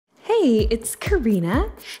Hey, it's Corrina,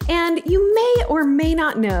 and you may or may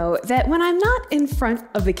not know that when I'm not in front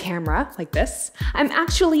of the camera like this, I'm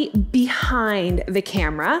actually behind the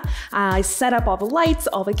camera. I set up all the lights,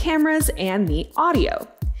 all the cameras, and the audio.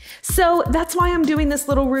 So that's why I'm doing this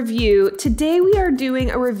little review. Today we are doing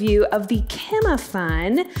a review of the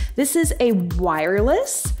Kimafun. This is a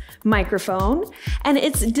wireless microphone, and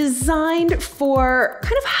it's designed for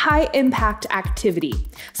kind of high impact activity.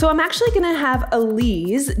 So I'm actually gonna have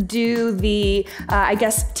Eliz do the, I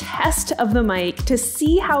guess, test of the mic to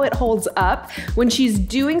see how it holds up when she's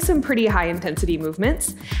doing some pretty high intensity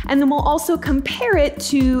movements. And then we'll also compare it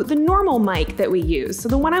to the normal mic that we use. So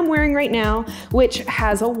the one I'm wearing right now, which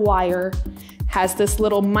has a wire, has this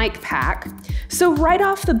little mic pack. So right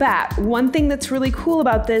off the bat, one thing that's really cool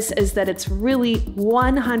about this is that it's really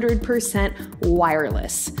 100%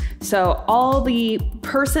 wireless. So all the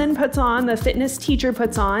person puts on, the fitness teacher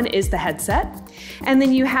puts on, is the headset. And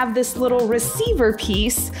then you have this little receiver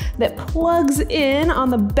piece that plugs in on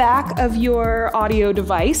the back of your audio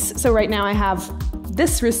device. So right now I have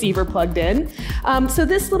this receiver plugged in. So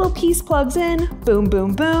this little piece plugs in, boom,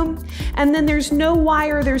 boom, boom. And then there's no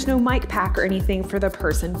wire, there's no mic pack or anything for the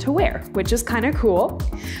person to wear, which is kind of cool.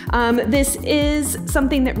 This is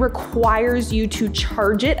something that requires you to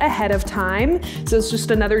charge it ahead of time. So it's just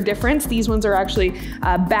another difference. These ones are actually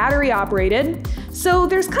battery operated. So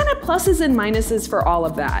there's kind of pluses and minuses for all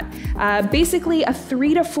of that. Basically a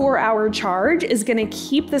 3 to 4 hour charge is gonna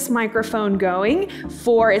keep this microphone going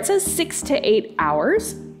for, it says 6 to 8 hours.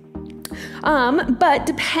 But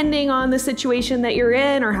depending on the situation that you're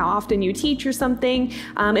in or how often you teach or something,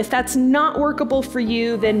 if that's not workable for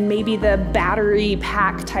you, then maybe the battery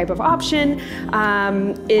pack type of option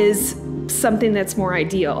is something that's more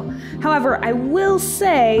ideal. However, I will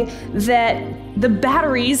say that the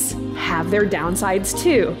batteries have their downsides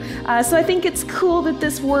too. So I think it's cool that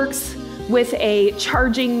this works with a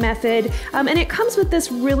charging method, and it comes with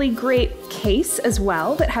this really great case as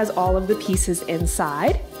well that has all of the pieces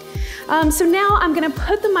inside. So now I'm gonna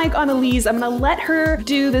put the mic on Eliz. I'm gonna let her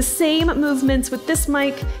do the same movements with this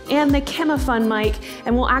mic and the Kimafun mic,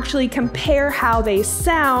 and we'll actually compare how they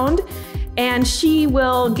sound, and she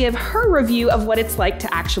will give her review of what it's like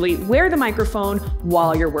to actually wear the microphone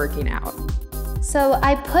while you're working out. So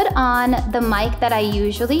I put on the mic that I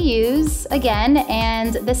usually use again,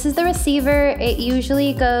 and this is the receiver. It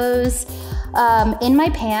usually goes in my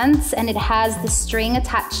pants, and it has the string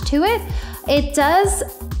attached to it. It does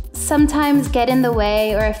sometimes get in the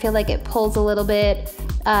way, or I feel like it pulls a little bit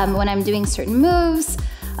when I'm doing certain moves.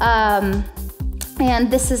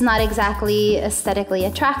 And this is not exactly aesthetically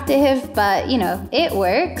attractive, but you know, it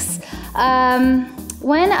works.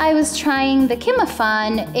 When I was trying the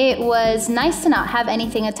Kimafun, it was nice to not have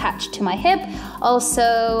anything attached to my hip.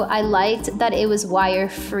 Also, I liked that it was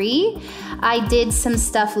wire-free. I did some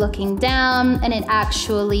stuff looking down, and it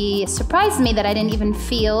actually surprised me that I didn't even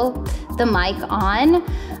feel the mic on.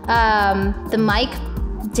 The mic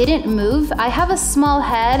didn't move. I have a small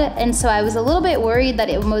head, and so I was a little bit worried that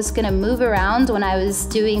it was gonna move around when I was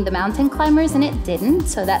doing the mountain climbers, and it didn't,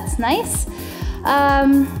 so that's nice.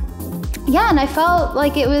 Yeah, and I felt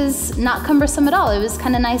like it was not cumbersome at all. It was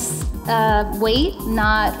kind of nice weight,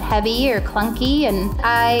 not heavy or clunky, and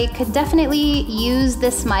I could definitely use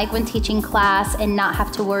this mic when teaching class and not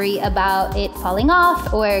have to worry about it falling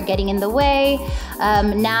off or getting in the way.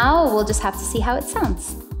 Now we'll just have to see how it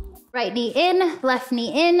sounds. Right knee in, left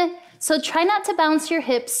knee in. So try not to bounce your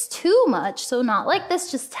hips too much. So not like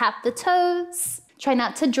this, just tap the toes. Try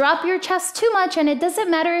not to drop your chest too much, and it doesn't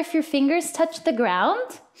matter if your fingers touch the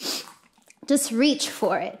ground. Just reach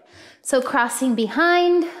for it. So crossing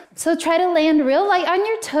behind. So try to land real light on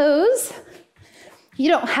your toes. You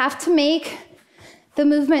don't have to make the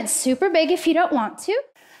movement super big if you don't want to.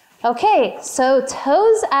 Okay, so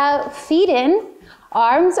toes out, feet in,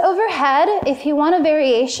 arms overhead. If you want a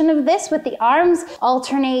variation of this with the arms,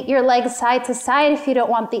 alternate your legs side to side if you don't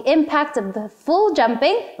want the impact of the full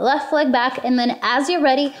jumping. Left leg back, and then as you're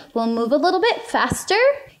ready, we'll move a little bit faster.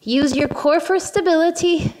 Use your core for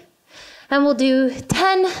stability. And we'll do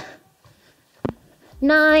 10,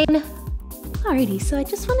 9. Alrighty, so I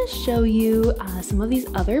just want to show you some of these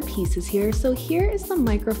other pieces here. So here is the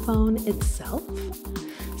microphone itself.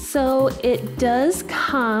 So it does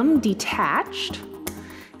come detached,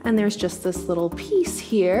 and there's just this little piece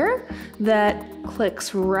here that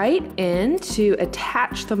clicks right in to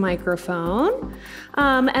attach the microphone.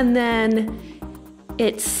 And then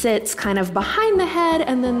it sits kind of behind the head,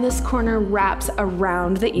 and then this corner wraps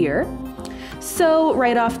around the ear. So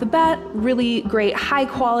right off the bat, really great high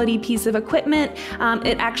quality piece of equipment.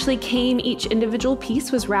 It actually came, each individual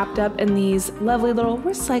piece was wrapped up in these lovely little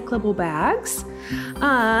recyclable bags.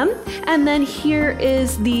 And then here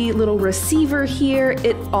is the little receiver here.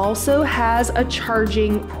 It also has a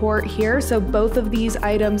charging port here. So both of these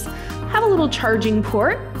items have a little charging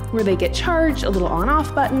port where they get charged, a little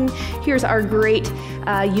on-off button. Here's our great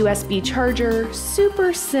USB charger,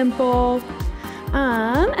 super simple.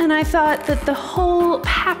 And I thought that the whole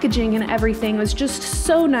packaging and everything was just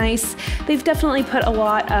so nice. They've definitely put a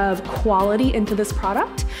lot of quality into this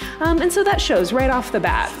product. And so that shows right off the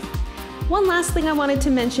bat. One last thing I wanted to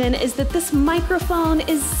mention is that this microphone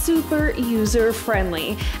is super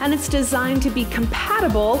user-friendly, and it's designed to be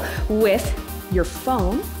compatible with your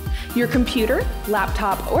phone, your computer,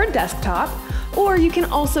 laptop, or desktop, or you can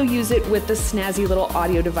also use it with the snazzy little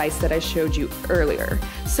audio device that I showed you earlier.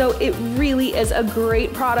 So it really is a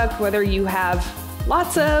great product whether you have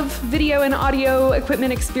lots of video and audio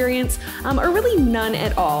equipment experience, or really none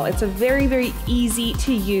at all. It's a very, very easy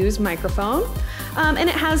to use microphone. And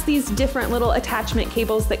it has these different little attachment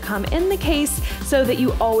cables that come in the case so that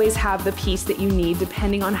you always have the piece that you need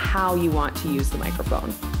depending on how you want to use the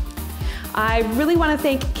microphone. I really want to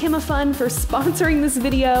thank Kimafun for sponsoring this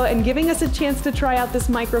video and giving us a chance to try out this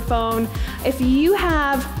microphone. If you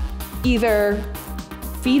have either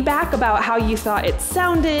feedback about how you thought it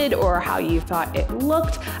sounded or how you thought it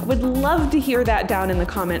looked, I would love to hear that down in the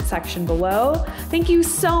comment section below. Thank you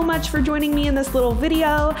so much for joining me in this little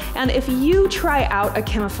video. And if you try out a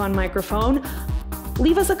Kimafun microphone,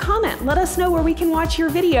 leave us a comment. Let us know where we can watch your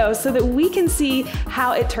video so that we can see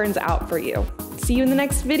how it turns out for you. See you in the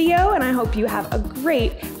next video, and I hope you have a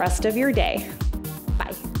great rest of your day.